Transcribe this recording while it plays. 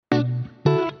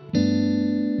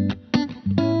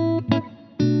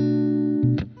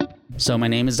So my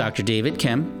name is Dr. David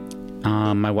Kim.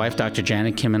 My wife, Dr.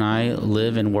 Janet Kim, and I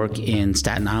live and work in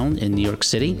Staten Island in New York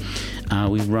City.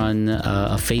 We run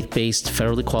a faith-based,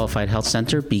 federally qualified health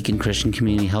center, Beacon Christian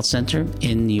Community Health Center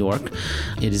in New York.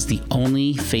 It is the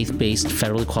only faith-based,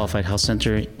 federally qualified health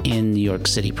center in New York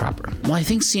City proper. Well, I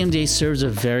think CMDA serves a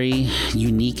very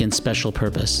unique and special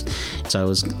purpose. So I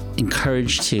was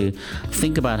encouraged to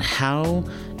think about how,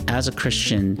 as a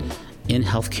Christian in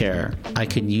healthcare, I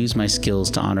could use my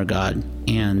skills to honor God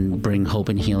and bring hope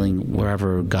and healing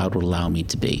wherever God would allow me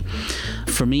to be.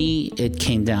 For me, it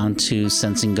came down to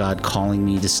sensing God calling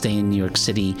me to stay in New York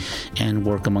City and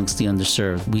work amongst the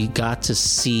underserved. We got to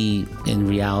see in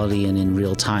reality and in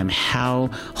real time how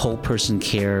whole person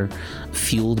care,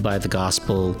 fueled by the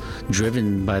gospel,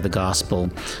 driven by the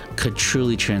gospel, could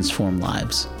truly transform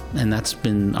lives. And that's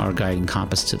been our guiding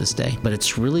compass to this day. But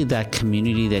it's really that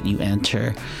community that you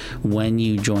enter when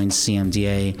you join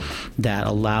CMDA that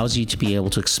allows you to be able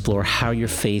to explore how your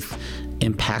faith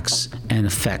impacts and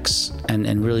affects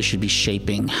and really should be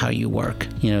shaping how you work.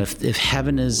 You know, if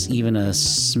heaven is even a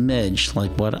smidge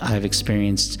like what I've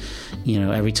experienced,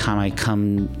 every time I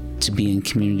come to be in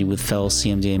community with fellow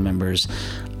CMDA members,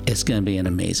 it's going to be an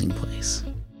amazing place.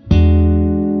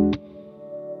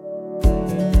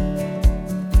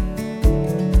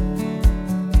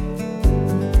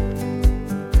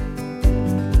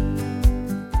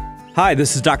 Hi,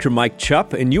 this is Dr. Mike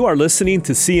Chupp, and you are listening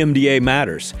to CMDA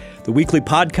Matters, the weekly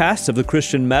podcast of the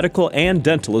Christian Medical and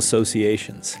Dental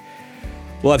Associations.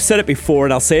 Well, I've said it before,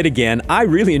 and I'll say it again. I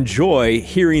really enjoy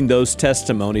hearing those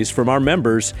testimonies from our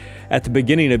members at the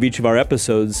beginning of each of our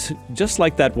episodes, just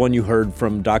like that one you heard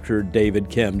from Dr. David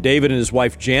Kim. David and his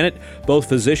wife, Janet, both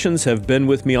physicians, have been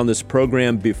with me on this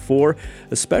program before,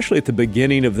 especially at the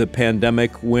beginning of the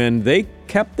pandemic when they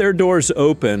kept their doors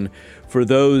open for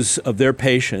those of their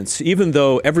patients, even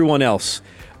though everyone else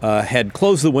had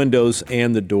closed the windows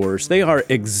and the doors. They are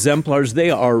exemplars. They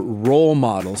are role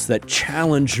models that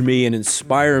challenge me and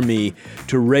inspire me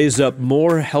to raise up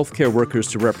more healthcare workers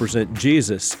to represent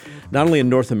Jesus, not only in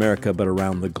North America, but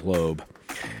around the globe.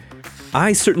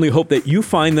 I certainly hope that you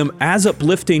find them as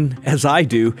uplifting as I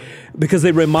do, because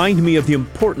they remind me of the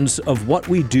importance of what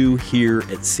we do here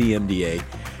at CMDA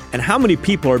and how many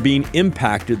people are being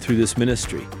impacted through this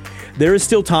ministry. There is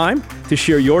still time to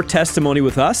share your testimony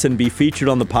with us and be featured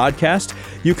on the podcast.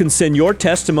 You can send your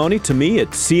testimony to me at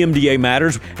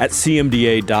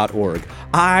cmdamatters@cmda.org.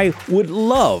 I would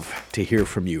love to hear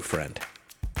from you, friend.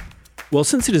 Well,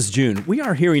 since it is June, we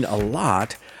are hearing a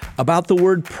lot about the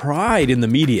word pride in the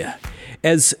media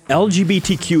as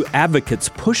LGBTQ advocates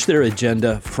push their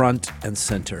agenda front and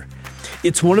center.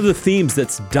 It's one of the themes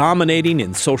that's dominating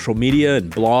in social media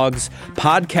and blogs,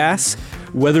 podcasts,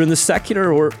 whether in the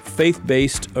secular or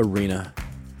faith-based arena,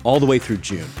 all the way through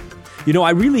June.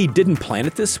 I really didn't plan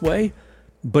it this way,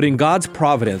 but in God's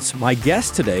providence, my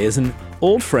guest today is an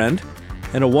old friend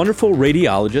and a wonderful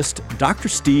radiologist, Dr.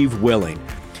 Steve Willing.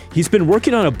 He's been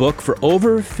working on a book for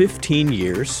over 15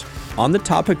 years on the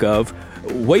topic of,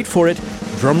 wait for it,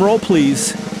 drum roll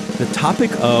please, the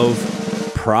topic of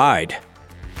pride.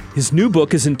 His new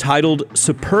book is entitled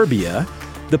Superbia,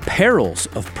 The Perils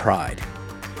of Pride.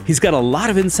 He's got a lot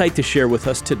of insight to share with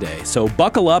us today, so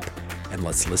buckle up and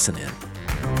let's listen in.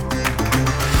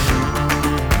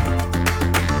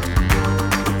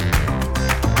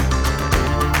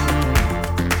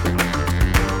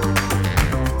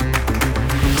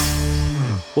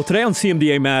 Well, today on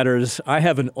CMDA Matters, I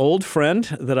have an old friend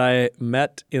that I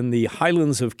met in the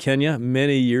highlands of Kenya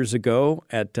many years ago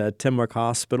at Timwik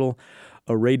Hospital,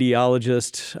 a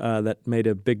radiologist that made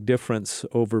a big difference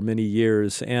over many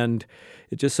years. And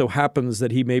it just so happens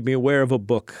that he made me aware of a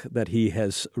book that he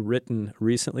has written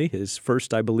recently, his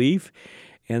first, I believe.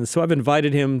 And so I've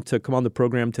invited him to come on the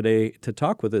program today to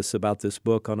talk with us about this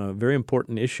book on a very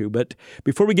important issue. But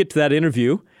before we get to that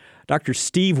interview, Dr.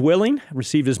 Steve Willing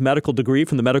received his medical degree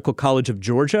from the Medical College of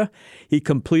Georgia. He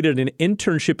completed an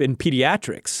internship in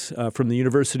pediatrics from the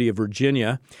University of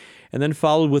Virginia, and then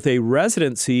followed with a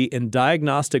residency in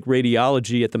diagnostic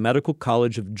radiology at the Medical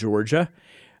College of Georgia.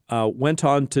 Went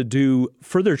on to do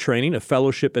further training, a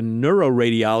fellowship in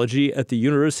neuroradiology at the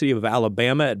University of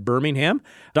Alabama at Birmingham.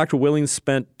 Dr. Willing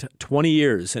spent 20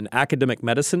 years in academic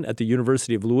medicine at the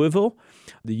University of Louisville,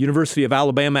 the University of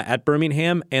Alabama at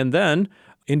Birmingham, and then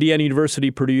Indiana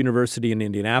University, Purdue University in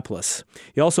Indianapolis.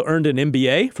 He also earned an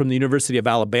MBA from the University of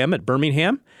Alabama at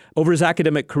Birmingham. Over his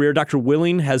academic career, Dr.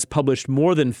 Willing has published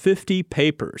more than 50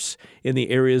 papers in the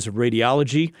areas of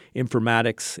radiology,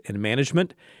 informatics, and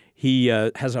management. He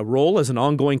has a role as an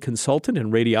ongoing consultant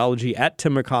in radiology at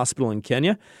Timwik Hospital in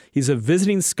Kenya. He's a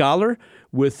visiting scholar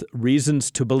with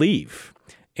Reasons to Believe.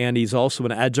 and he's also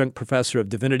an adjunct professor of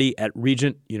divinity at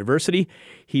Regent University.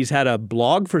 He's had a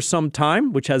blog for some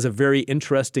time, which has a very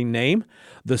interesting name,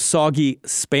 The Soggy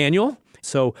Spaniel.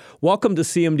 So welcome to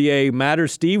CMDA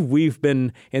Matters, Steve. We've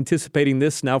been anticipating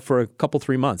this now for a couple,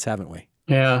 3 months, haven't we?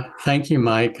 Yeah, thank you,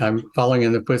 Mike. I'm following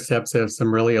in the footsteps of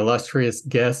some really illustrious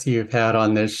guests you've had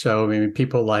on this show. I mean,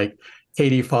 people like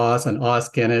Katie Foss and Os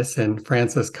Guinness and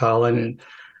Francis Collin. And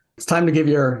it's time to give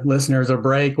your listeners a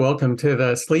break. Welcome to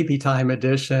the sleepy time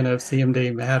edition of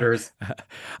CMD Matters.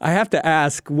 I have to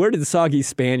ask, where did the Soggy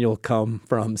Spaniel come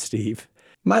from, Steve?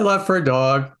 My love for a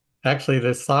dog. Actually,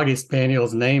 the Soggy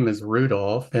Spaniel's name is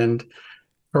Rudolph. And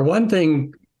for one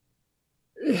thing,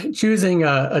 choosing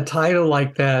a title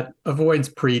like that avoids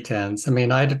pretense. I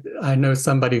mean, I know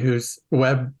somebody whose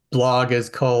web blog is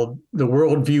called The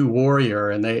Worldview Warrior,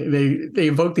 and they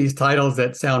evoke these titles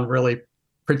that sound really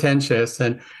pretentious,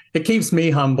 and it keeps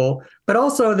me humble. But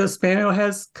also, the Spaniel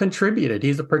has contributed.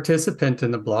 He's a participant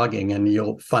in the blogging, and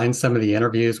you'll find some of the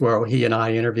interviews where he and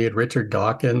I interviewed Richard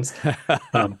Dawkins.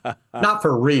 Not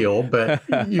for real, but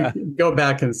you can go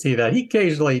back and see that. He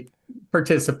occasionally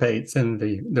participates in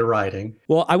the writing.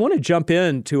 Well, I want to jump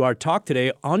into our talk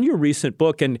today on your recent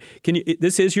book. And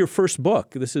this is your first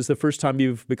book. This is the first time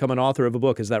you've become an author of a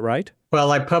book. Is that right?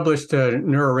 Well, I published a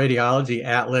neuroradiology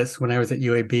atlas when I was at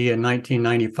UAB in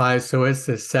 1995. So it's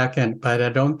the second, but I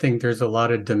don't think there's a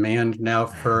lot of demand now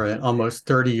for an almost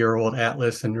 30-year-old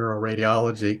atlas in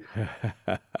neuroradiology.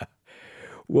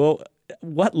 Well,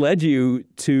 what led you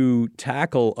to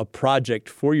tackle a project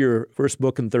for your first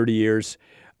book in 30 years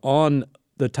on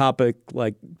the topic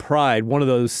like pride, one of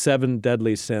those 7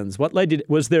 deadly sins? What led you?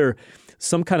 Was there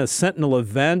some kind of sentinel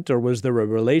event, or was there a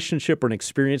relationship or an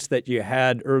experience that you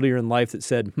had earlier in life that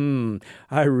said,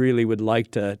 I really would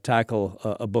like to tackle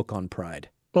a book on pride?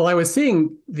 Well, I was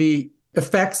seeing the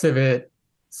effects of it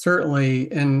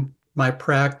certainly in my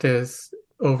practice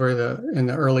in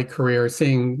the early career,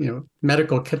 seeing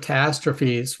medical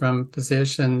catastrophes from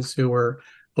physicians who were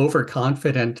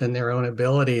overconfident in their own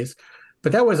abilities.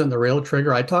 But that wasn't the real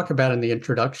trigger. I talk about in the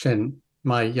introduction,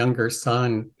 my younger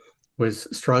son was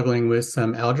struggling with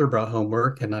some algebra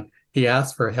homework, and he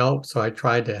asked for help. So I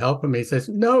tried to help him. He says,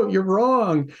 "No, you're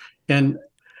wrong." And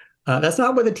that's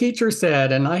not what the teacher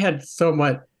said. And I had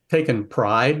somewhat taken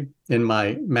pride in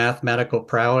my mathematical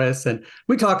prowess. And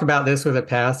we talk about this with a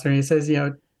pastor, and he says,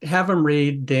 have him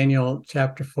read Daniel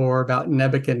chapter 4 about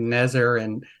Nebuchadnezzar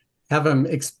and have him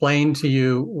explain to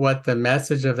you what the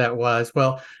message of that was.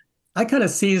 Well, I kind of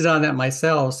seized on that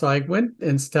myself. So I went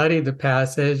and studied the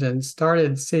passage and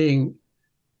started seeing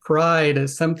pride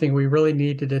as something we really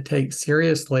needed to take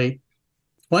seriously.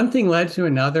 One thing led to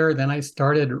another. Then I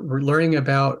started learning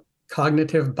about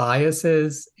cognitive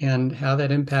biases and how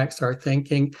that impacts our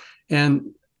thinking.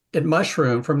 And it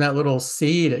mushroomed from that little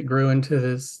seed. It grew into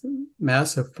this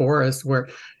massive forest where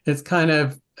it's kind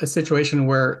of a situation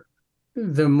where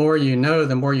the more you know,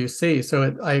 the more you see.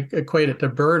 So I equate it to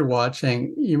bird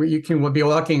watching. You can be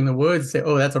walking in the woods, say,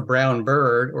 "Oh, that's a brown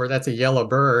bird," or "That's a yellow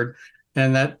bird,"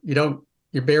 and that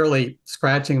you're barely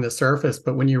scratching the surface.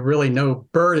 But when you really know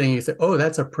birding, you say, "Oh,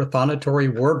 that's a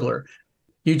prothonotary warbler."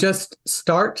 You just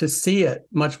start to see it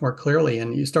much more clearly,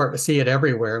 and you start to see it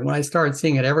everywhere. And when I started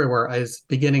seeing it everywhere, I was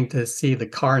beginning to see the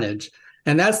carnage.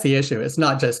 And that's the issue. It's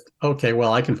not just, okay,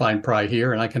 well, I can find pride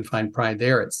here and I can find pride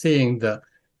there. It's seeing the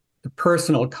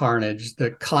personal carnage,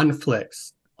 the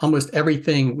conflicts, almost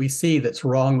everything we see that's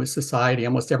wrong with society,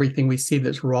 almost everything we see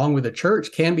that's wrong with the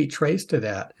church can be traced to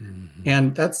that. Mm-hmm.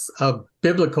 And that's a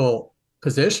biblical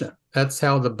position. That's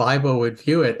how the Bible would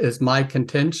view it, is my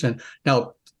contention.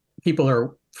 Now, people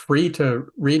are free to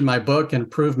read my book and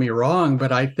prove me wrong,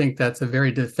 but I think that's a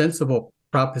very defensible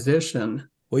proposition.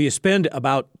 Well, you spend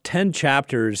about 10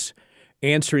 chapters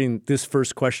answering this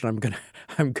first question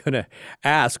I'm gonna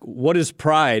ask. What is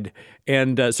pride?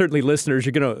 And certainly listeners,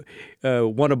 you're going to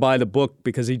want to buy the book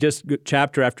because he just,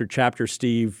 chapter after chapter,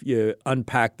 Steve, you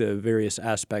unpack the various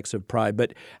aspects of pride.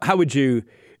 But how would you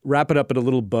wrap it up in a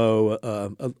little bow,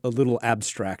 a little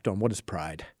abstract on what is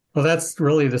pride? Well, that's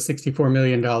really the $64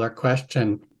 million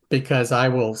question, because I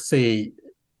will see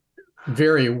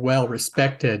very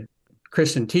well-respected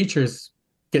Christian teachers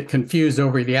get confused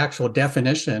over the actual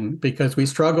definition because we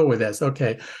struggle with this.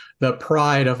 Okay, the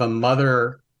pride of a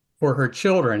mother for her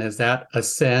children, is that a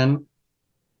sin?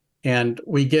 And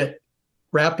we get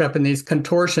wrapped up in these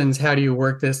contortions. How do you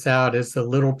work this out? Is a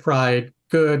little pride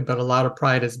good, but a lot of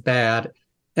pride is bad?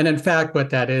 And in fact, what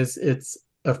that is, it's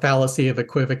a fallacy of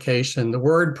equivocation. The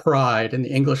word pride in the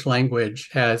English language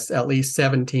has at least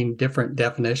 17 different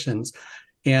definitions.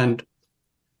 And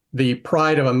the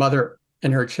pride of a mother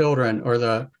and her children, or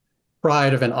the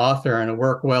pride of an author in a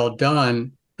work well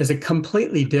done, is a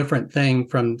completely different thing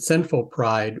from sinful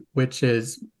pride, which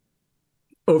is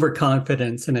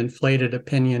overconfidence and inflated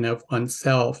opinion of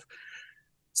oneself.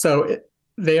 So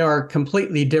they are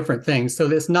completely different things. So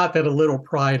it's not that a little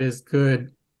pride is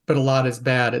good, but a lot is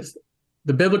bad. It's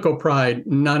the biblical pride,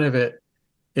 none of it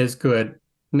is good.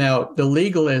 Now, the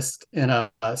legalist in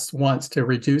us wants to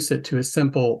reduce it to a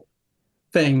simple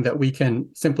thing that we can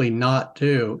simply not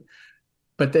do.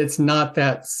 But it's not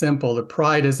that simple. The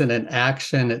pride isn't an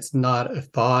action. It's not a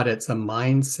thought. It's a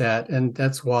mindset. And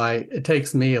that's why it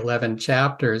takes me 11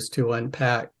 chapters to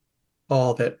unpack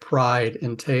all that pride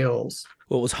entails.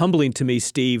 Well, it was humbling to me,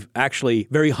 Steve, actually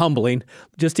very humbling,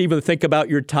 just to even think about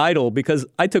your title, because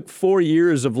I took 4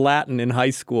 years of Latin in high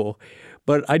school,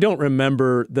 but I don't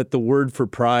remember that the word for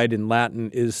pride in Latin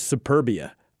is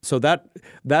superbia. So that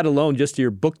alone, just your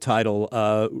book title,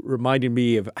 reminded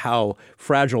me of how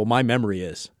fragile my memory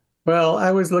is. Well,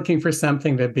 I was looking for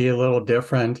something to be a little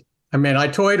different. I mean, I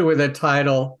toyed with a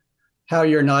title, How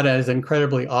You're Not As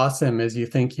Incredibly Awesome as You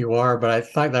Think You Are, but I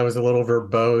thought that was a little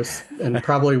verbose and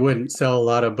probably wouldn't sell a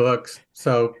lot of books.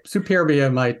 So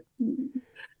Superbia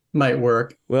might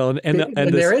work. Well, and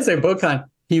there is a book on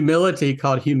humility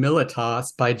called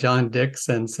Humilitas by John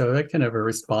Dixon. So that can have a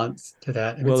response to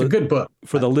that. And it's a good book.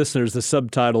 For the listeners, the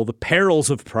subtitle, The Perils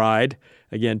of Pride,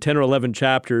 again, 10 or 11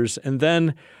 chapters, and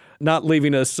then not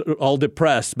leaving us all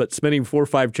depressed, but spending 4 or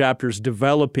 5 chapters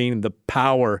developing the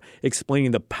power,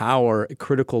 explaining the power,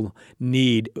 critical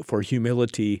need for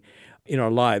humility in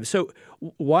our lives. So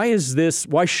why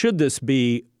should this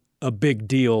be a big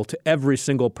deal to every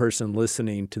single person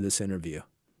listening to this interview?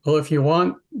 Well, if you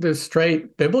want the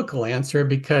straight biblical answer,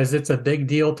 because it's a big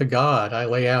deal to God, I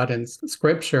lay out in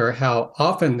Scripture how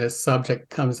often this subject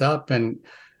comes up, and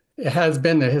it has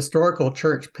been the historical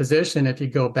church position, if you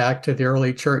go back to the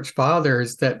early church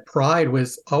fathers, that pride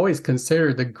was always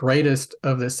considered the greatest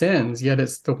of the sins, yet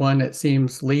it's the one that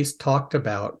seems least talked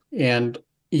about. And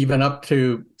even up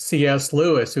to C.S.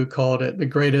 Lewis, who called it the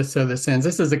greatest of the sins.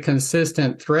 This is a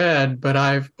consistent thread, but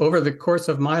over the course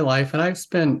of my life, and I've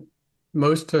spent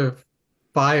most of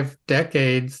 6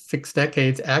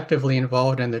 decades actively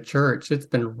involved in the church. It's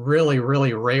been really,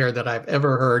 really rare that I've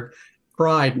ever heard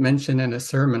pride mentioned in a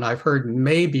sermon. I've heard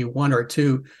maybe 1 or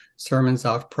 2 sermons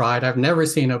off pride. I've never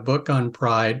seen a book on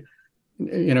pride.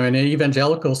 You know, in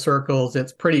evangelical circles,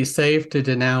 it's pretty safe to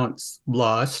denounce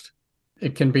lust.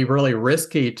 It can be really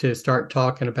risky to start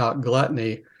talking about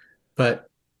gluttony, but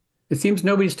it seems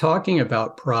nobody's talking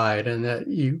about pride, and that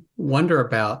you wonder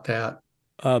about that.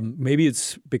 Maybe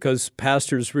it's because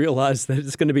pastors realize that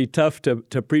it's going to be tough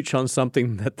to preach on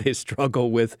something that they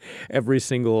struggle with every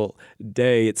single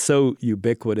day. It's so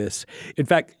ubiquitous. In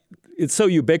fact, it's so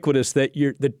ubiquitous that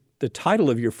the title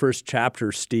of your first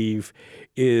chapter, Steve,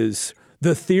 is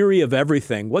The Theory of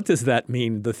Everything. What does that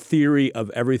mean, the theory of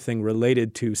everything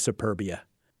related to superbia?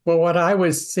 Well, what I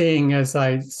was seeing as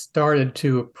I started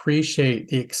to appreciate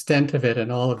the extent of it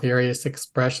and all the various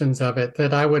expressions of it,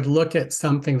 that I would look at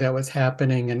something that was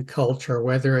happening in culture,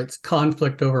 whether it's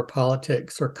conflict over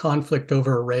politics or conflict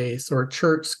over race or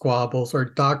church squabbles or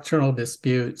doctrinal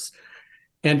disputes.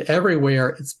 And everywhere,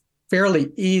 it's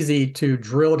fairly easy to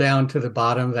drill down to the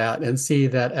bottom of that and see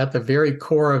that at the very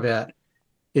core of it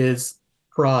is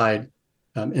pride.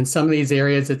 In some of these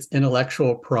areas, it's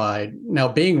intellectual pride. Now,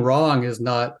 being wrong is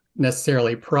not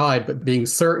necessarily pride, but being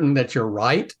certain that you're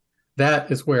right,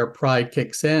 that is where pride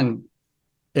kicks in.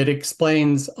 It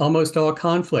explains almost all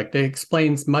conflict. It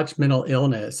explains much mental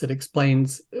illness. It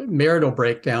explains marital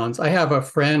breakdowns. I have a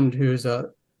friend who's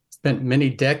spent many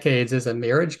decades as a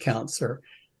marriage counselor,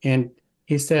 and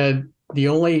he said the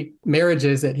only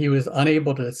marriages that he was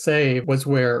unable to save was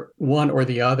where one or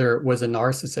the other was a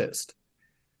narcissist.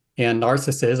 And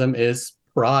narcissism is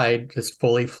pride just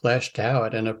fully fleshed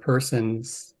out in a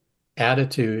person's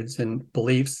attitudes and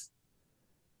beliefs.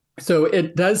 So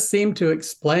it does seem to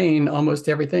explain almost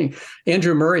everything.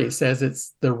 Andrew Murray says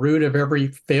it's the root of every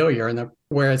failure,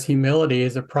 whereas humility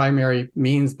is a primary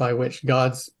means by which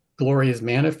God's glory is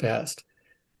manifest.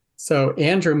 So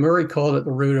Andrew Murray called it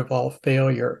the root of all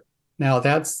failure. Now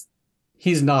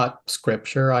he's not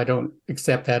scripture. I don't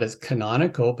accept that as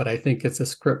canonical, but I think it's a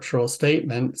scriptural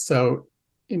statement. So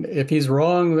if he's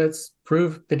wrong, let's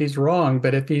prove that he's wrong.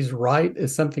 But if he's right,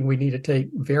 it's something we need to take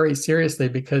very seriously,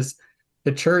 because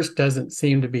the church doesn't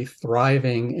seem to be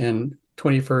thriving in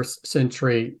 21st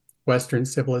century Western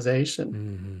civilization.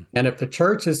 Mm-hmm. And if the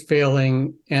church is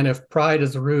failing, and if pride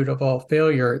is the root of all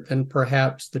failure, then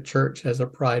perhaps the church has a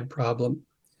pride problem.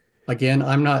 Again,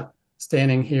 I'm not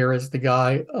standing here as the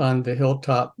guy on the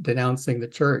hilltop denouncing the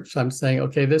church. I'm saying,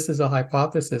 okay, this is a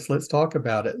hypothesis. Let's talk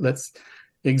about it. Let's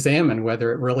examine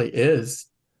whether it really is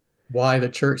why the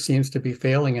church seems to be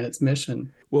failing in its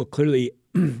mission. Well, clearly,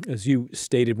 as you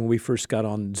stated when we first got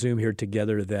on Zoom here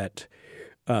together, that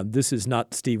this is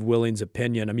not Steve Willing's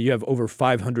opinion. I mean, you have over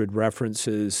 500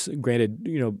 references. Granted,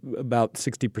 about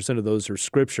 60% of those are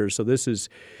scripture. So this is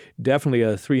definitely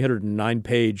a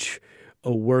 309-page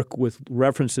work with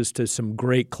references to some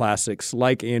great classics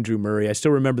like Andrew Murray. I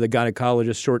still remember the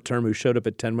gynecologist short-term who showed up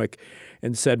at Tenwick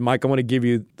and said, "Mike, I want to give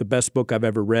you the best book I've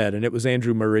ever read." And it was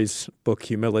Andrew Murray's book,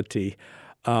 Humility.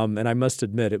 And I must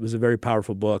admit, it was a very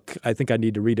powerful book. I think I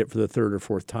need to read it for the third or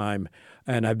fourth time.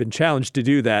 And I've been challenged to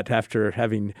do that after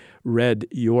having read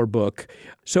your book.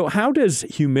 So how does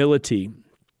humility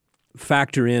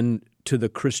factor in to the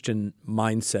Christian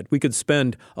mindset? We could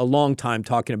spend a long time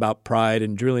talking about pride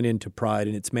and drilling into pride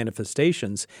and its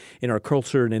manifestations in our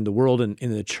culture and in the world and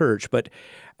in the church. But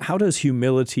how does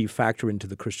humility factor into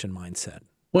the Christian mindset?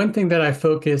 One thing that I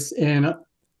focus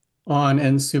on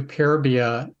in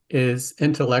Superbia is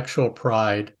intellectual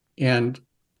pride. And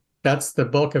that's the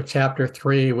bulk of chapter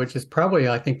 3, which is probably,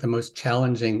 I think, the most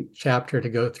challenging chapter to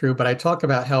go through. But I talk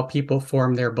about how people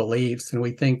form their beliefs, and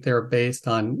we think they're based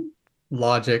on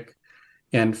logic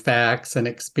and facts and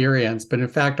experience. But in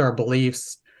fact, our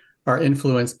beliefs are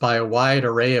influenced by a wide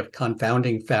array of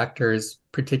confounding factors,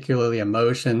 particularly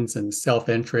emotions and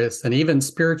self-interest, and even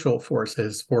spiritual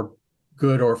forces for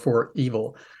good or for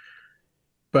evil.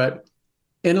 But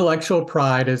intellectual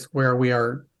pride is where we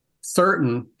are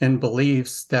certain in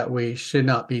beliefs that we should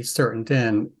not be certain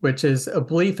in, which is a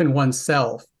belief in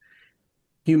oneself.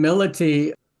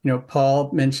 Humility,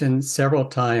 Paul mentioned several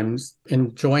times,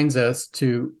 enjoins us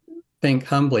to think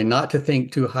humbly, not to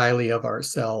think too highly of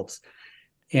ourselves.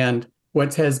 And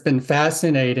what has been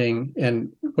fascinating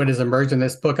and what has emerged in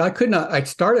this book, I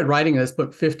started writing this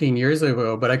book 15 years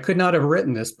ago, but I could not have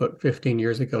written this book 15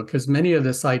 years ago because many of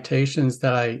the citations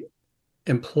that I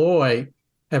employ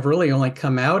have really only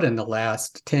come out in the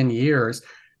last 10 years.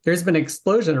 There's been an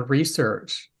explosion of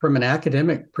research from an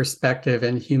academic perspective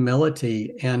in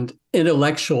humility and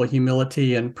intellectual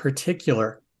humility in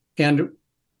particular. And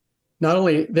not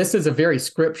only, this is a very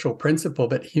scriptural principle,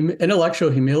 but intellectual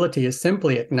humility is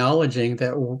simply acknowledging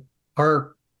that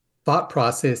our thought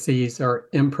processes are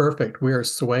imperfect. We are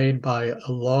swayed by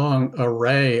a long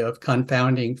array of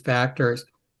confounding factors.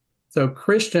 So the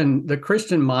Christian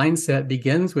mindset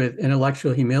begins with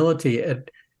intellectual humility,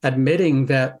 admitting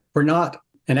that we're not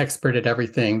an expert at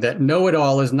everything, that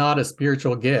know-it-all is not a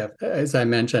spiritual gift, as I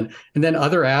mentioned. And then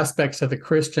other aspects of the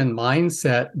Christian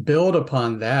mindset build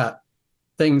upon that.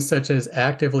 Things such as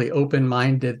actively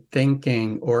open-minded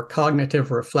thinking or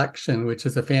cognitive reflection, which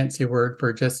is a fancy word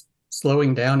for just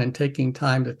slowing down and taking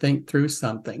time to think through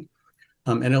something.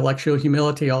 Intellectual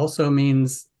humility also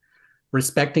means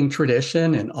respecting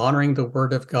tradition and honoring the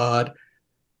Word of God.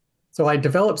 So I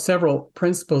developed several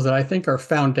principles that I think are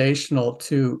foundational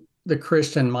to the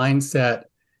Christian mindset.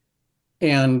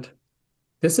 And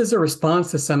this is a response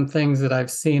to some things that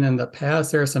I've seen in the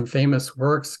past. There are some famous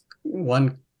works,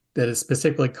 one that is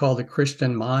specifically called The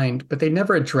Christian Mind, but they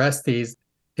never address these.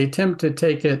 They attempt to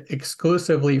take it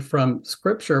exclusively from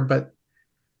Scripture, but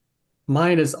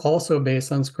mine is also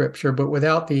based on Scripture, but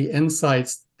without the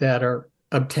insights that are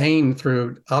obtained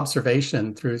through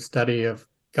observation, through study of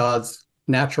God's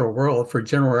natural world for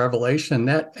general revelation.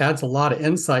 That adds a lot of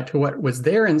insight to what was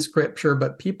there in Scripture,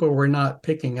 but people were not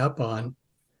picking up on.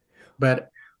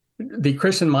 But the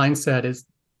Christian mindset is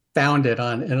founded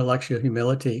on intellectual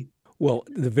humility. Well,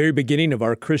 the very beginning of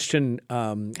our Christian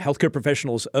healthcare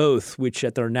professionals' oath, which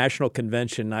at their national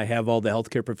convention, I have all the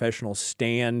healthcare professionals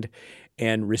stand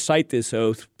and recite this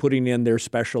oath, putting in their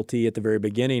specialty at the very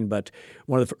beginning. But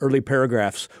one of the early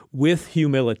paragraphs, with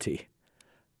humility,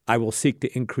 I will seek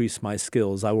to increase my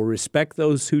skills. I will respect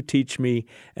those who teach me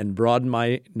and broaden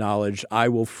my knowledge. I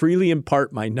will freely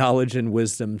impart my knowledge and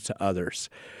wisdom to others.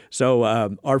 So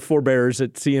our forebears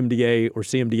at CMDA or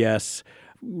CMDS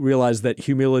realized that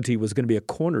humility was going to be a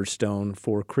cornerstone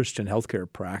for Christian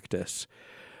healthcare practice.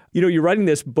 You're writing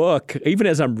this book, even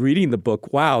as I'm reading the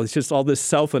book, wow, it's just all this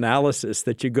self-analysis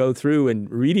that you go through and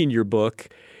reading your book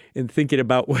and thinking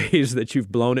about ways that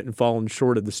you've blown it and fallen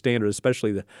short of the standard,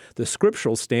 especially the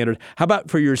scriptural standard. How about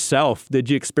for yourself? Did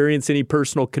you experience any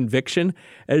personal conviction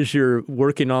as you're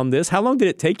working on this? How long did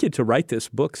it take you to write this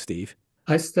book, Steve?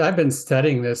 I've been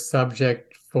studying this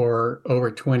subject for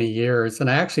over 20 years, and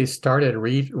I actually started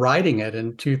writing it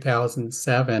in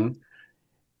 2007.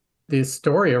 The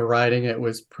story of writing it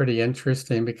was pretty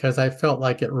interesting because I felt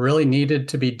like it really needed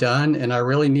to be done and I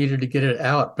really needed to get it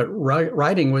out, but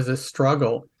writing was a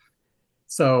struggle.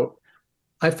 So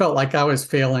I felt like I was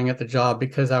failing at the job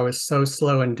because I was so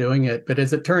slow in doing it. But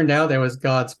as it turned out, there was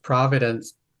God's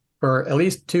providence for at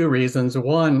least two reasons.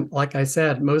 One, like I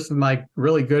said, most of my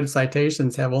really good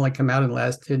citations have only come out in the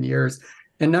last 10 years.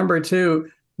 And number two,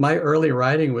 my early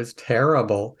writing was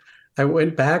terrible. I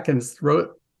went back and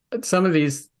wrote some of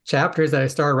these chapters that I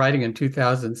started writing in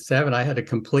 2007. I had to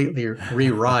completely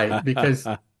rewrite because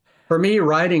for me,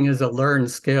 writing is a learned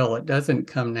skill. It doesn't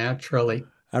come naturally.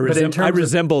 I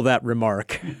resemble that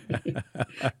remark.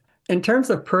 In terms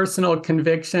of personal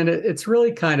conviction, it's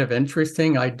really kind of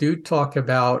interesting. I do talk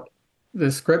about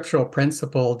the scriptural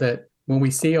principle that when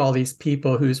we see all these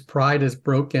people whose pride is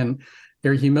broken,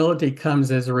 their humility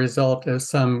comes as a result of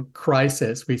some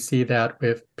crisis. We see that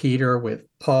with Peter, with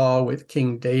Paul, with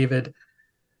King David,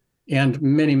 and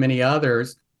many, many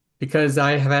others. Because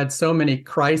I have had so many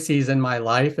crises in my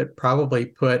life, it probably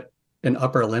put an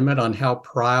upper limit on how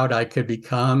proud I could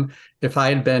become. If I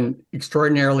had been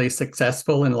extraordinarily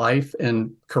successful in life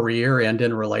and career and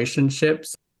in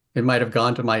relationships, it might have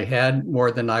gone to my head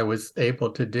more than I was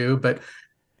able to do.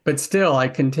 But still, I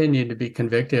continued to be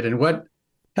convicted. And what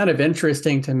kind of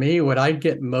interesting to me, what I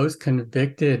get most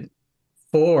convicted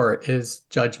for is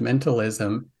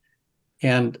judgmentalism.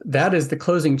 And that is the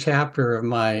closing chapter of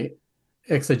my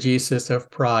exegesis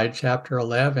of pride, chapter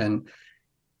 11.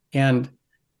 And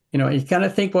you kind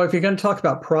of think, well, if you're going to talk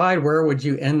about pride, where would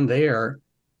you end there?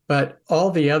 But all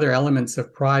the other elements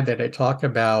of pride that I talk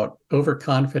about,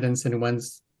 overconfidence in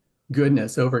one's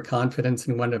goodness, overconfidence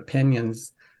in one's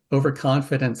opinions,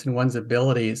 overconfidence in one's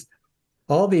abilities,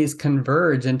 all these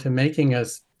converge into making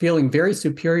us feeling very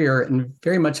superior and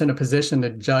very much in a position to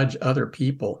judge other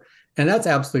people. And that's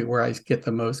absolutely where I get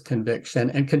the most conviction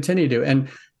and continue to. And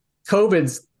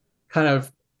COVID's kind of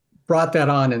brought that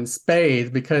on in spades,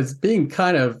 because being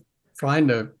kind of trying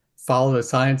to follow the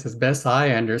science as best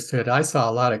I understood, I saw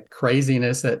a lot of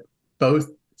craziness at both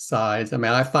sides. I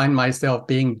mean, I find myself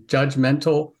being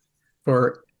judgmental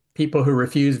for people who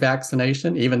refuse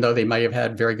vaccination, even though they might have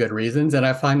had very good reasons. And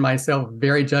I find myself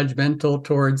very judgmental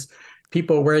towards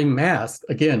people wearing masks,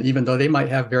 again, even though they might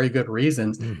have very good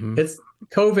reasons. Mm-hmm. It's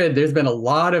COVID, there's been a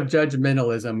lot of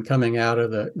judgmentalism coming out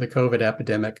of the COVID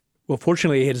epidemic. Well,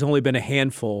 fortunately, it has only been a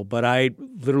handful, but I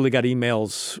literally got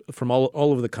emails from all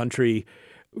over the country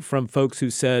from folks who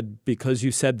said, because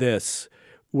you said this,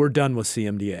 we're done with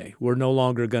CMDA. We're no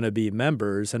longer going to be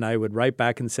members. And I would write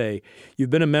back and say, you've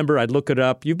been a member. I'd look it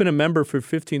up. You've been a member for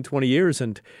 15, 20 years.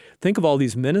 And think of all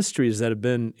these ministries that have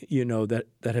been,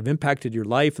 that have impacted your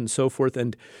life and so forth.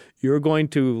 And you're going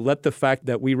to let the fact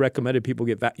that we recommended people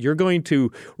get back, you're going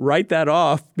to write that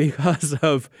off because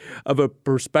of a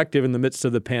perspective in the midst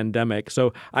of the pandemic.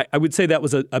 So I would say that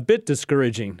was a bit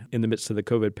discouraging in the midst of the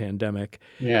COVID pandemic.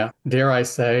 Yeah. Dare I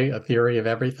say, a theory of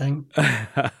everything?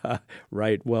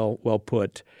 Right. Well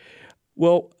put.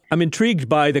 Well, I'm intrigued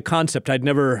by the concept. I'd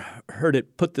never heard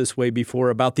it put this way before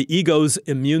about the ego's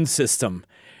immune system,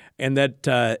 and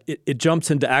that it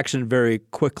jumps into action very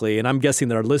quickly. And I'm guessing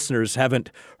that our listeners haven't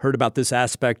heard about this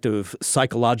aspect of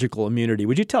psychological immunity.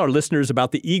 Would you tell our listeners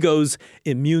about the ego's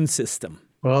immune system?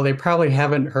 Well, they probably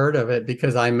haven't heard of it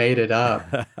because I made it up.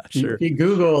 Sure. If you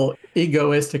Google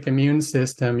egoistic immune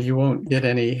system, you won't get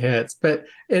any hits. But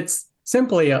it's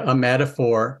simply a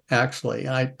metaphor, actually.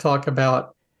 I talk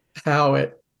about how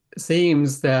it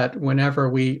seems that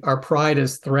whenever our pride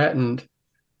is threatened,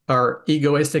 our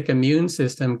egoistic immune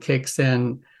system kicks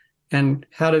in. And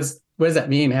what does that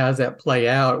mean? How does that play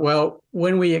out? Well,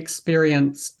 when we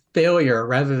experience failure,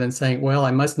 rather than saying, well,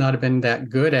 I must not have been that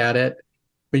good at it,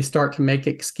 we start to make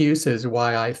excuses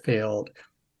why I failed.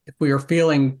 If we are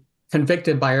feeling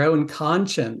convicted by our own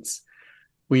conscience,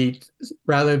 we,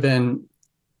 rather than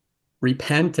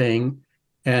repenting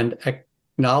and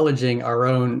acknowledging our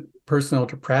own personal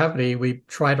depravity, we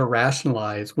try to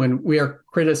rationalize. When we are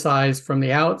criticized from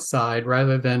the outside,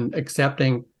 rather than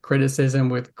accepting criticism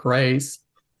with grace,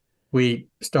 we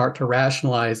start to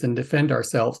rationalize and defend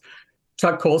ourselves.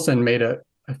 Chuck Colson made a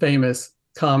famous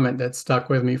comment that stuck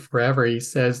with me forever. He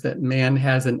says that man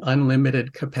has an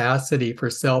unlimited capacity for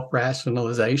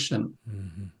self-rationalization.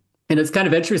 Mm-hmm. And it's kind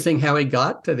of interesting how he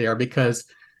got to there, because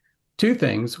two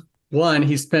things. One,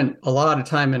 he spent a lot of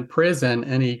time in prison,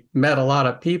 and he met a lot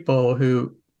of people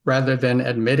who, rather than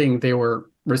admitting they were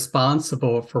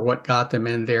responsible for what got them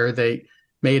in there, they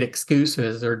made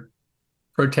excuses or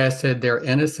protested their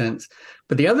innocence.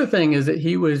 But the other thing is that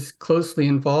he was closely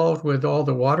involved with all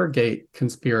the Watergate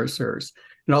conspirators.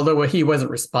 And although he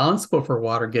wasn't responsible for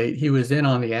Watergate, he was in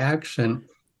on the action.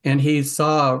 And he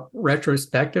saw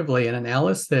retrospectively an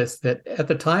analysis that at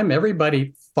the time,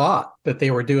 everybody thought that they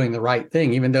were doing the right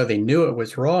thing. Even though they knew it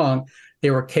was wrong,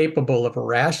 they were capable of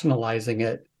rationalizing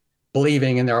it,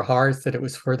 believing in their hearts that it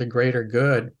was for the greater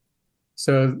good.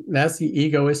 So that's the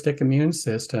egoistic immune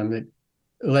system. It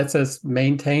lets us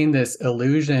maintain this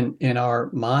illusion in our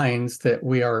minds that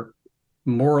we are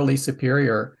morally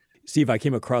superior. Steve, I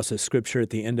came across a scripture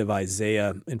at the end of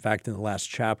Isaiah, in fact, in the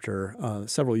last chapter,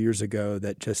 several years ago,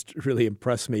 that just really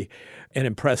impressed me and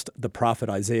impressed the prophet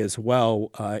Isaiah as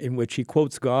well, in which he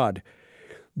quotes God.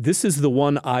 "This is the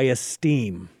one I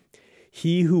esteem,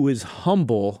 he who is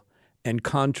humble and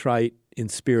contrite in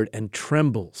spirit and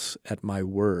trembles at my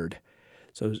word."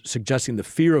 So suggesting the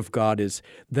fear of God is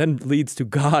then leads to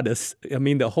God.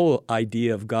 The whole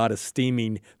idea of God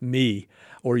esteeming me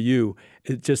or you,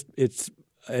 it's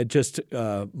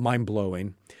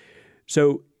mind-blowing.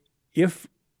 So if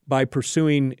by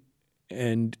pursuing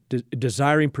and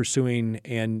pursuing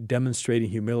and demonstrating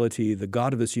humility, the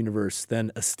God of this universe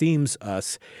then esteems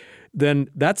us, then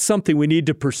that's something we need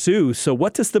to pursue. So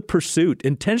what does the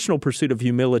intentional pursuit of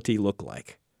humility look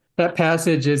like? That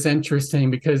passage is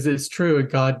interesting because it's true.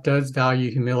 God does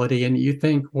value humility. And you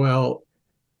think, well,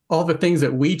 all the things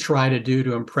that we try to do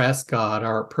to impress God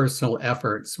are personal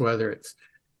efforts, whether it's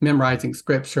memorizing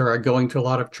scripture or going to a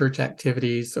lot of church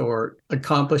activities or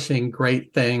accomplishing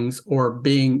great things or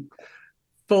being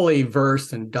fully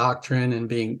versed in doctrine and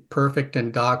being perfect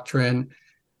in doctrine.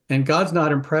 And God's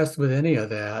not impressed with any of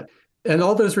that. And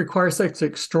all those require such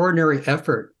extraordinary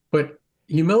effort. But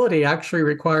humility actually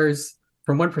requires,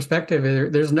 from one perspective,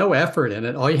 there's no effort in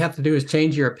it. All you have to do is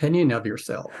change your opinion of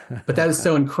yourself. But that is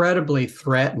so incredibly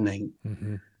threatening.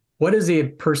 Mm-hmm. What does the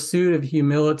pursuit of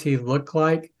humility look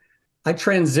like? I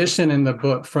transition in the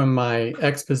book from my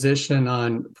exposition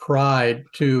on pride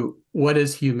to what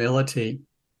is humility.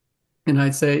 And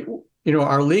I'd say,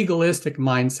 our legalistic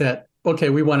mindset,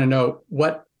 okay, we want to know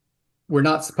what we're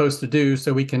not supposed to do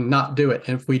so we can not do it.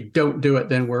 And if we don't do it,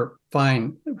 then we're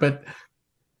fine. But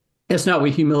it's not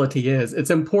what humility is. It's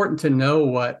important to know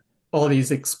what all these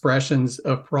expressions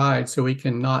of pride so we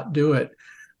can not do it.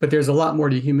 But there's a lot more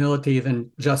to humility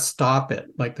than just stop it,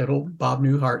 like that old Bob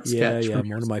Newhart sketch. Yeah,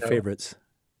 one of my favorites.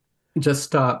 Just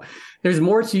stop. There's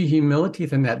more to humility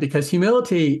than that, because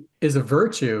humility is a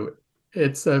virtue.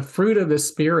 It's a fruit of the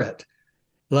Spirit.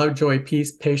 Love, joy,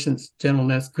 peace, patience,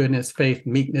 gentleness, goodness, faith,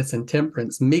 meekness, and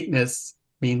temperance. Meekness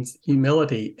means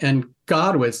humility. And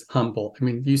God was humble.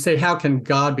 You say, how can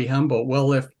God be humble?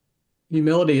 Well, if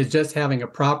humility is just having a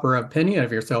proper opinion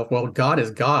of yourself, well, God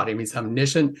is God. He's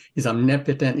omniscient, he's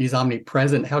omnipotent, he's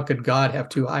omnipresent. How could God have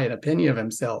too high an opinion of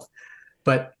himself?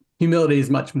 But humility is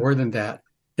much more than that.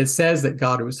 It says that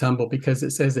God was humble because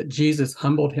it says that Jesus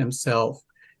humbled himself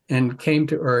and came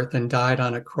to earth and died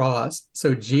on a cross.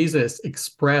 So Jesus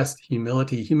expressed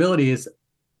humility. Humility is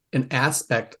an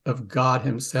aspect of God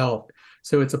himself.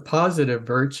 So it's a positive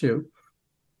virtue.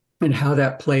 And how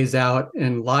that plays out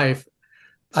in life,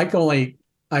 I can only,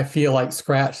 I feel like,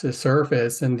 scratch the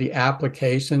surface and the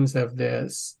applications of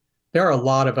this. There are a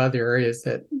lot of other areas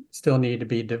that still need to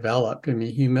be developed.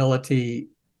 Humility,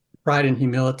 pride and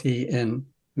humility in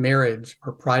marriage,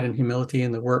 or pride and humility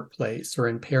in the workplace or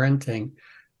in parenting.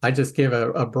 I just give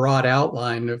a broad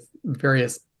outline of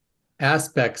various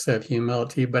aspects of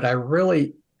humility, but I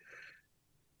really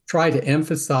try to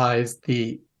emphasize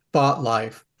the thought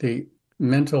life, the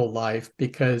mental life,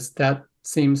 because that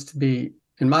seems to be,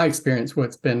 in my experience,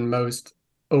 what's been most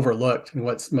overlooked and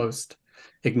what's most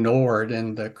ignored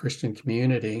in the Christian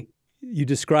community. You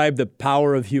describe the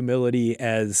power of humility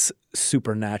as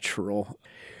supernatural.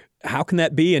 How can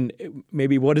that be? And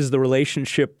maybe what is the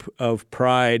relationship of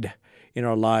pride in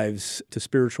our lives to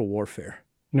spiritual warfare?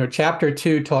 Chapter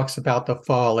 2 talks about the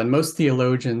fall, and most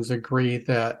theologians agree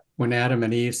that when Adam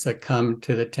and Eve succumbed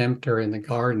to the tempter in the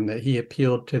garden, that he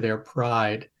appealed to their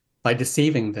pride by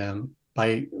deceiving them,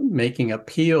 by making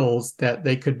appeals that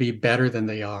they could be better than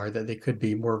they are, that they could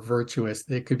be more virtuous,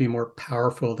 they could be more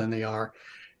powerful than they are.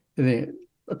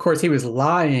 Of course, he was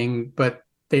lying, but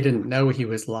they didn't know he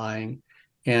was lying.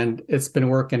 And it's been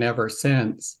working ever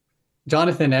since.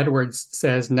 Jonathan Edwards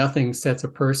says nothing sets a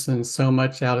person so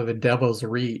much out of the devil's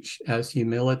reach as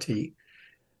humility.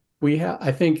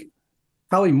 I think,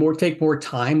 probably take more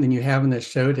time than you have in this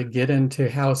show to get into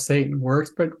how Satan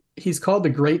works, but he's called the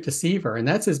great deceiver, and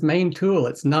that's his main tool.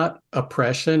 It's not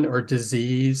oppression or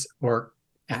disease or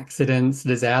accidents,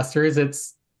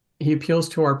 disasters. He appeals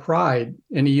to our pride,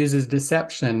 and he uses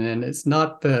deception, and it's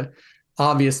not the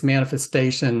obvious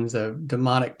manifestations of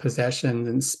demonic possession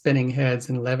and spinning heads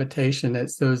and levitation.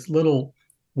 It's those little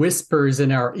whispers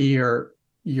in our ear.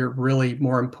 You're really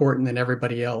more important than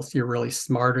everybody else. You're really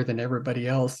smarter than everybody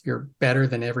else. You're better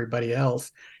than everybody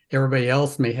else. Everybody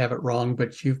else may have it wrong,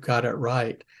 but you've got it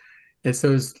right. It's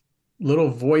those little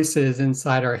voices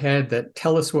inside our head that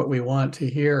tell us what we want to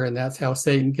hear, and that's how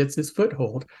Satan gets his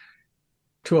foothold.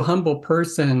 to a humble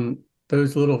person,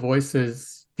 those little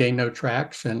voices gain no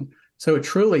traction. So it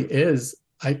truly is,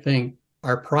 I think,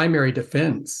 our primary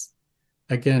defense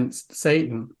against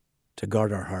Satan. To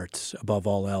guard our hearts above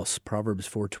all else, Proverbs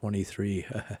 4:23,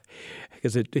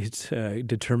 because it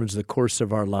determines the course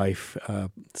of our life,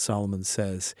 Solomon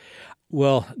says.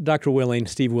 Well, Dr. Willing,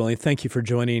 Steve Willing, thank you for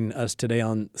joining us today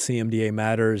on CMDA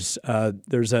Matters.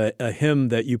 There's a hymn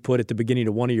that you put at the beginning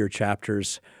of one of your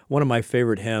chapters, one of my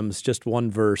favorite hymns, just one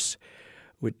verse.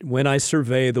 When I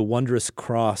survey the wondrous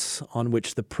cross on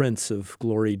which the Prince of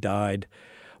Glory died,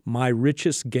 my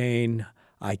richest gain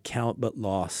I count but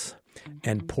loss,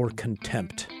 and pour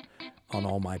contempt on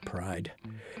all my pride.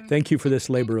 Thank you for this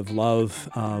labor of love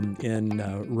in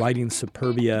writing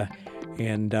Superbia.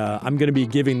 And I'm going to be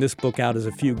giving this book out as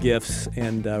a few gifts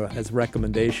and as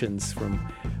recommendations from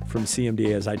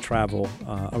CMDA as I travel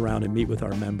around and meet with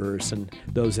our members and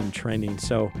those in training.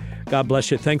 So God bless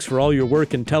you. Thanks for all your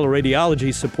work in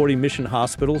teleradiology supporting mission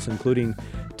hospitals, including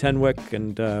Tenwick,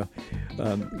 and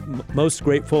most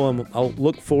grateful. And I'll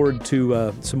look forward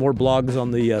to some more blogs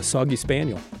on the Soggy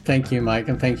Spaniel. Thank you, Mike,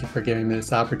 and thank you for giving me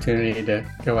this opportunity to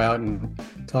go out and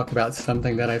talk about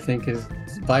something that I think is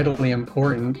vitally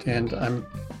important. And I'm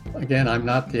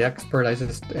not the expert. I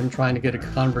just am trying to get a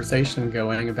conversation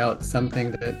going about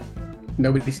something that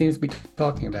nobody seems to be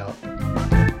talking about.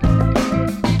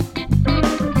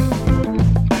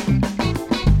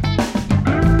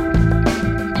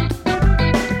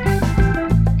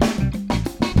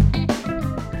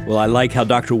 Well, I like how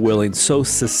Dr. Willing so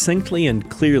succinctly and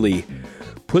clearly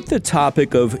put the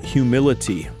topic of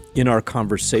humility in our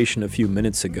conversation a few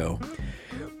minutes ago.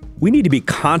 We need to be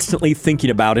constantly thinking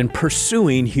about and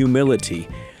pursuing humility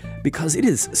because it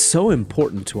is so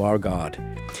important to our God.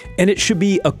 And it should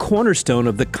be a cornerstone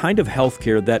of the kind of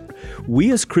healthcare that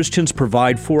we as Christians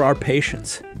provide for our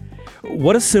patients.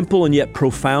 What a simple and yet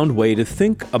profound way to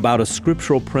think about a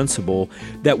scriptural principle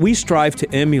that we strive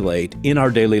to emulate in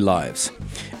our daily lives.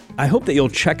 I hope that you'll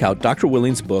check out Dr.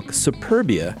 Willing's book,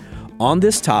 Superbia, on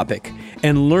this topic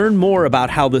and learn more about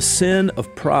how the sin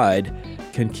of pride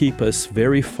can keep us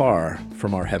very far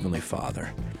from our Heavenly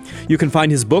Father. You can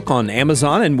find his book on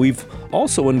Amazon, and we've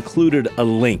also included a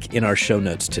link in our show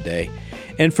notes today.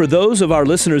 And for those of our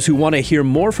listeners who want to hear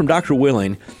more from Dr.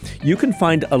 Willing, you can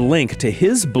find a link to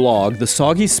his blog, The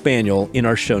Soggy Spaniel, in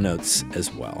our show notes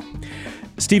as well.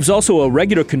 Steve's also a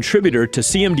regular contributor to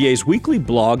CMDA's weekly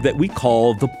blog that we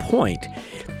call The Point.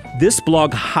 This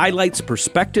blog highlights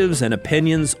perspectives and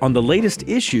opinions on the latest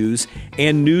issues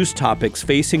and news topics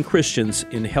facing Christians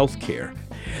in healthcare.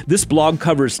 This blog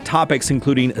covers topics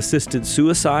including assisted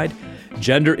suicide,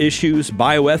 gender issues,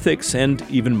 bioethics, and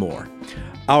even more.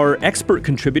 Our expert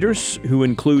contributors, who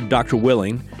include Dr.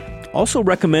 Willing, also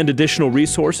recommend additional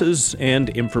resources and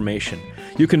information.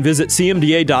 You can visit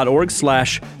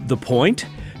cmda.org/thepoint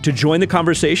to join the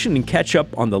conversation and catch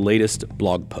up on the latest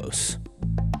blog posts.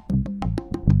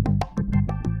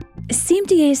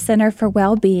 CMDA's Center for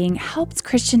Well-Being helps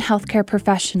Christian healthcare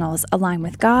professionals align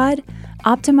with God,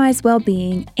 optimize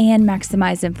well-being, and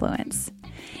maximize influence.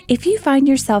 If you find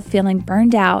yourself feeling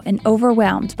burned out and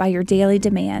overwhelmed by your daily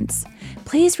demands,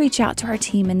 please reach out to our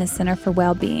team in the Center for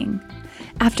Well-Being.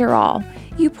 After all,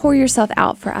 you pour yourself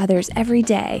out for others every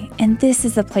day, and this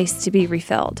is a place to be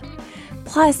refilled.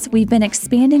 Plus, we've been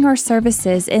expanding our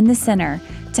services in the center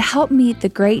to help meet the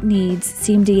great needs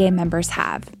CMDA members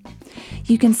have.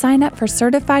 You can sign up for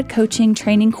certified coaching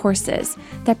training courses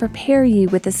that prepare you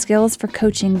with the skills for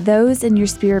coaching those in your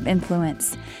sphere of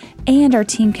influence. And our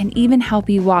team can even help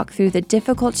you walk through the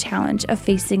difficult challenge of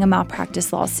facing a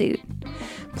malpractice lawsuit.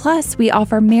 Plus, we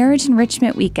offer marriage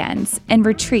enrichment weekends and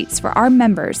retreats for our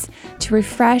members to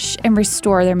refresh and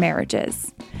restore their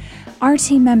marriages. Our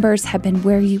team members have been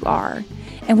where you are,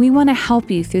 and we want to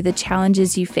help you through the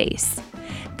challenges you face.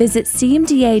 Visit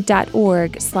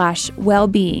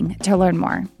cmda.org/wellbeing to learn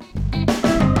more.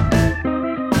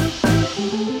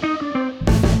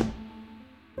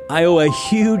 I owe a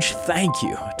huge thank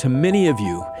you to many of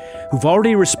you who've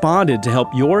already responded to help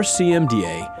your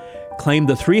CMDA claim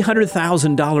the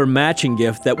 $300,000 matching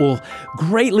gift that will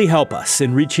greatly help us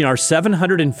in reaching our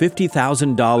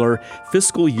 $750,000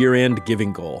 fiscal year-end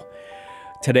giving goal.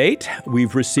 To date,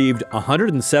 we've received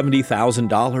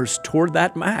 $170,000 toward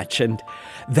that match, and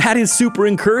that is super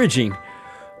encouraging.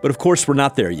 But of course, we're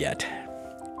not there yet.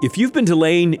 If you've been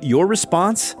delaying your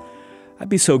response, I'd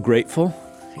be so grateful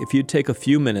if you'd take a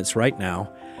few minutes right now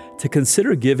to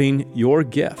consider giving your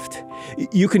gift.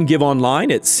 You can give online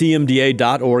at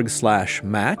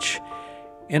cmda.org/match,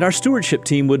 and our stewardship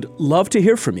team would love to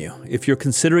hear from you if you're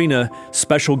considering a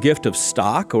special gift of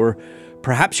stock or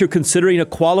Perhaps you're considering a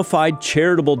qualified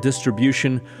charitable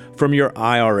distribution from your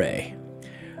IRA.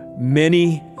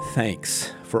 Many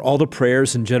thanks for all the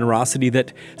prayers and generosity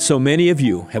that so many of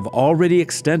you have already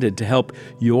extended to help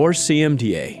your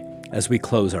CMDA as we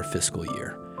close our fiscal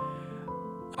year.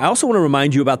 I also want to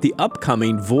remind you about the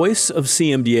upcoming Voice of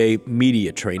CMDA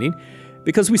media training,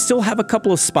 because we still have a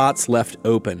couple of spots left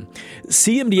open.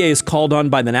 CMDA is called on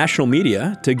by the national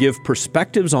media to give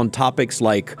perspectives on topics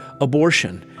like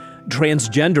abortion,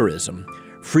 transgenderism,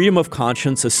 freedom of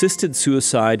conscience, assisted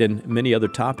suicide, and many other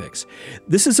topics.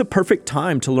 This is a perfect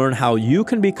time to learn how you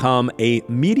can become a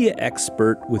media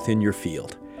expert within your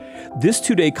field. This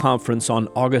two-day conference on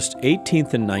August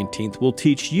 18th and 19th will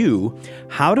teach you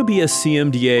how to be a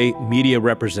CMDA media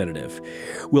representative.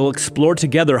 We'll explore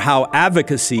together how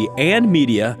advocacy and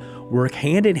media work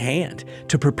hand in hand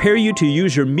to prepare you to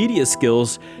use your media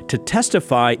skills to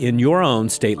testify in your own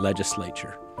state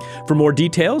legislature. For more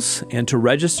details and to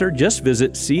register, just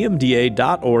visit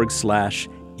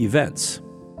cmda.org/events.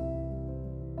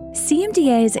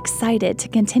 CMDA is excited to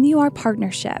continue our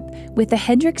partnership with the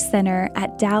Hendricks Center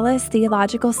at Dallas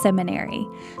Theological Seminary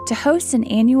to host an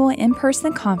annual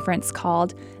in-person conference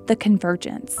called The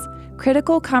Convergence: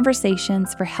 Critical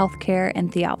Conversations for Healthcare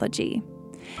and Theology.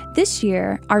 This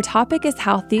year, our topic is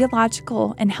how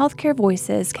theological and healthcare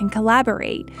voices can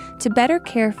collaborate to better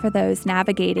care for those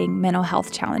navigating mental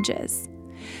health challenges.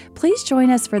 Please join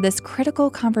us for this critical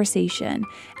conversation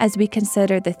as we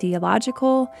consider the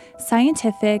theological,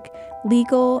 scientific,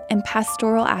 legal, and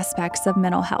pastoral aspects of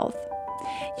mental health.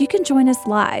 You can join us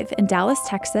live in Dallas,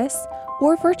 Texas,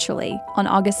 or virtually on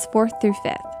August 4th through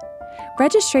 5th.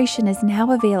 Registration is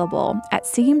now available at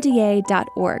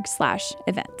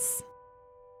cmda.org/events.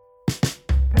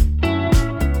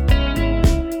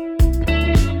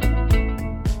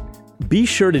 Be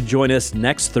sure to join us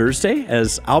next Thursday,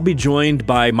 as I'll be joined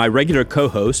by my regular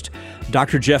co-host,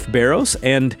 Dr. Jeff Barrows,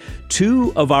 and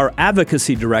two of our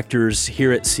advocacy directors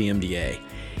here at CMDA.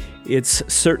 It's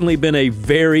certainly been a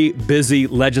very busy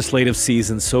legislative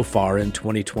season so far in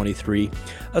 2023,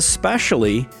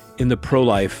 especially in the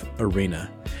pro-life arena.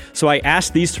 So I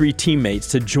asked these three teammates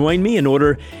to join me in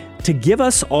order to give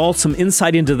us all some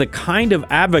insight into the kind of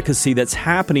advocacy that's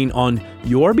happening on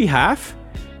your behalf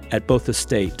at both the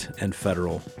state and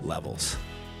federal levels.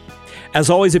 As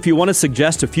always, if you want to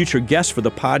suggest a future guest for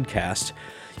the podcast,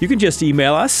 you can just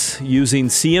email us using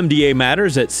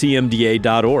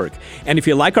cmdamatters@cmda.org. And if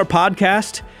you like our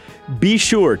podcast, be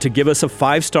sure to give us a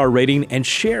 5-star rating and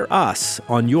share us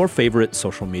on your favorite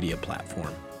social media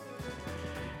platform.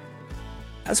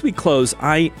 As we close,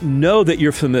 I know that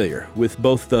you're familiar with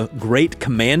both the Great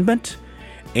Commandment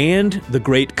and the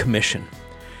Great Commission.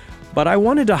 But I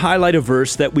wanted to highlight a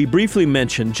verse that we briefly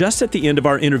mentioned just at the end of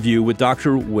our interview with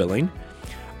Dr. Willing.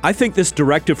 I think this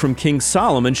directive from King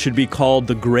Solomon should be called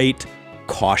the Great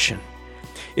Caution.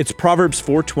 It's Proverbs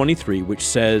 4:23, which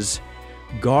says,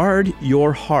 "Guard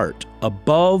your heart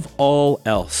above all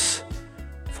else,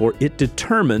 for it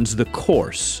determines the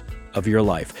course of your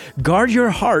life." Guard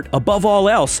your heart above all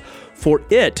else, for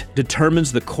it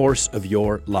determines the course of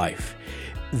your life.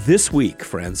 This week,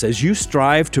 friends, as you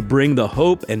strive to bring the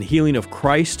hope and healing of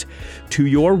Christ to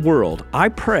your world, I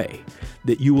pray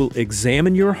that you will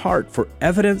examine your heart for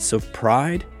evidence of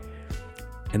pride,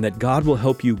 and that God will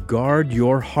help you guard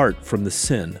your heart from the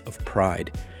sin of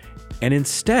pride. And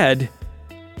instead,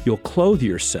 you'll clothe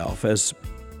yourself, as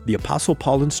the Apostle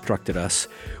Paul instructed us,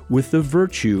 with the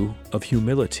virtue of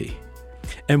humility.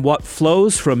 And what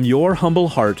flows from your humble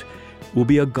heart will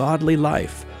be a godly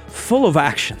life, full of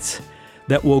actions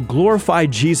that will glorify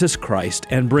Jesus Christ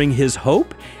and bring His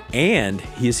hope and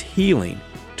His healing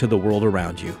to the world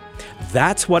around you.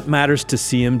 That's what matters to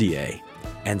CMDA,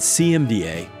 and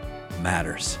CMDA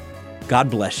matters. God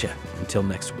bless you. Until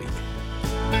next week.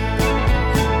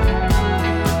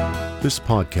 This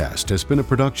podcast has been a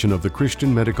production of the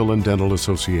Christian Medical and Dental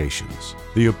Associations.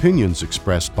 The opinions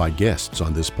expressed by guests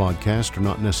on this podcast are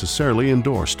not necessarily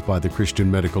endorsed by the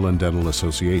Christian Medical and Dental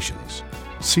Associations.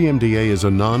 CMDA is a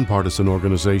nonpartisan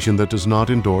organization that does not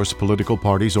endorse political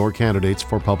parties or candidates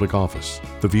for public office.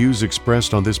 The views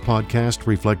expressed on this podcast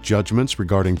reflect judgments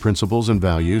regarding principles and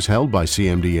values held by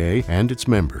CMDA and its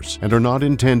members, and are not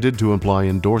intended to imply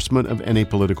endorsement of any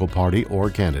political party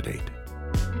or candidate.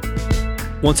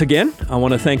 Once again, I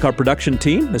want to thank our production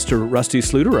team, Mr. Rusty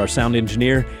Sluter, our sound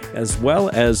engineer, as well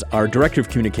as our Director of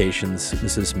Communications,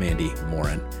 Mrs. Mandy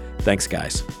Morin. Thanks,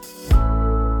 guys.